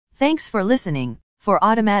Thanks for listening. For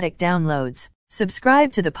automatic downloads,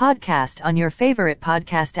 subscribe to the podcast on your favorite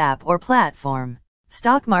podcast app or platform.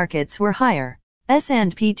 Stock markets were higher.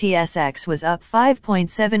 S&P TSX was up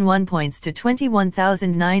 5.71 points to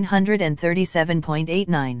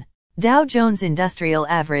 21,937.89. Dow Jones Industrial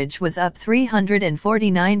Average was up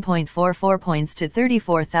 349.44 points to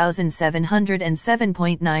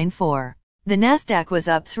 34,707.94. The Nasdaq was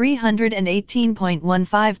up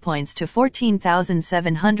 318.15 points to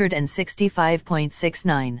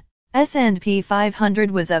 14,765.69. S&P 500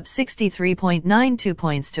 was up 63.92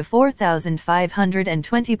 points to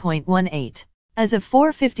 4,520.18. As of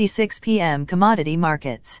 4:56 p.m. commodity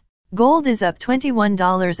markets. Gold is up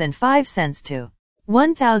 $21.05 to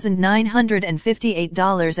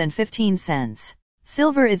 $1,958.15.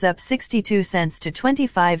 Silver is up 62 cents to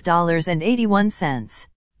 $25.81.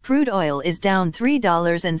 Crude oil is down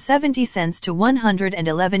 $3.70 to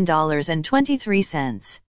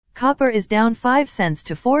 $111.23. Copper is down 5 cents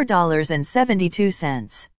to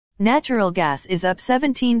 $4.72. Natural gas is up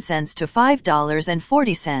 17 cents to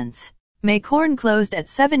 $5.40. May corn closed at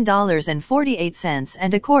 $7.48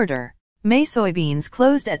 and a quarter. May soybeans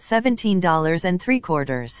closed at $17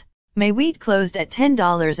 3/4. May wheat closed at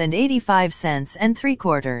 $10.85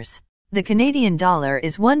 3/4. The Canadian dollar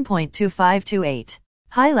is 1.2528.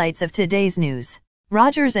 Highlights of today's news.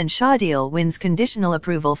 Rogers and Shaw deal wins conditional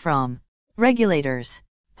approval from regulators.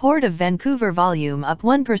 Port of Vancouver volume up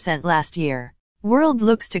 1% last year. World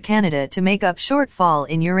looks to Canada to make up shortfall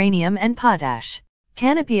in uranium and potash.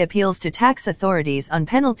 Canopy appeals to tax authorities on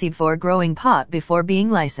penalty for growing pot before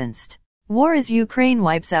being licensed. War as Ukraine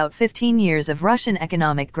wipes out 15 years of Russian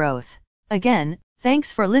economic growth. Again,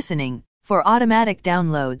 thanks for listening. For automatic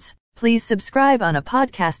downloads, please subscribe on a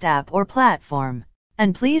podcast app or platform.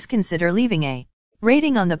 And please consider leaving a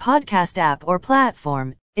rating on the podcast app or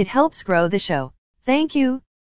platform. It helps grow the show. Thank you.